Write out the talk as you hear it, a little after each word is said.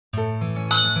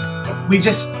we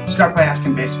just start by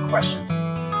asking basic questions.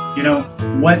 You know,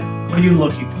 what are you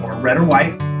looking for, red or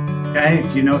white? Okay,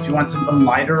 do you know if you want something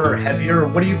lighter or heavier, or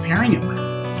what are you pairing it with?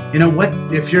 You know, what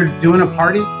if you're doing a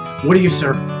party, what are you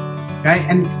serving? Okay,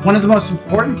 and one of the most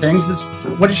important things is,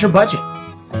 what is your budget?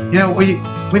 You know,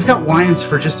 we've got wines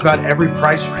for just about every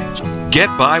price range. Get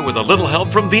by with a little help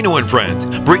from Vino & Friends.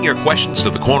 Bring your questions to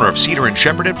the corner of Cedar and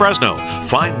Shepherd in Fresno.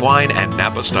 Fine wine and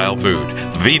Napa-style food.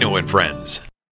 Vino & Friends.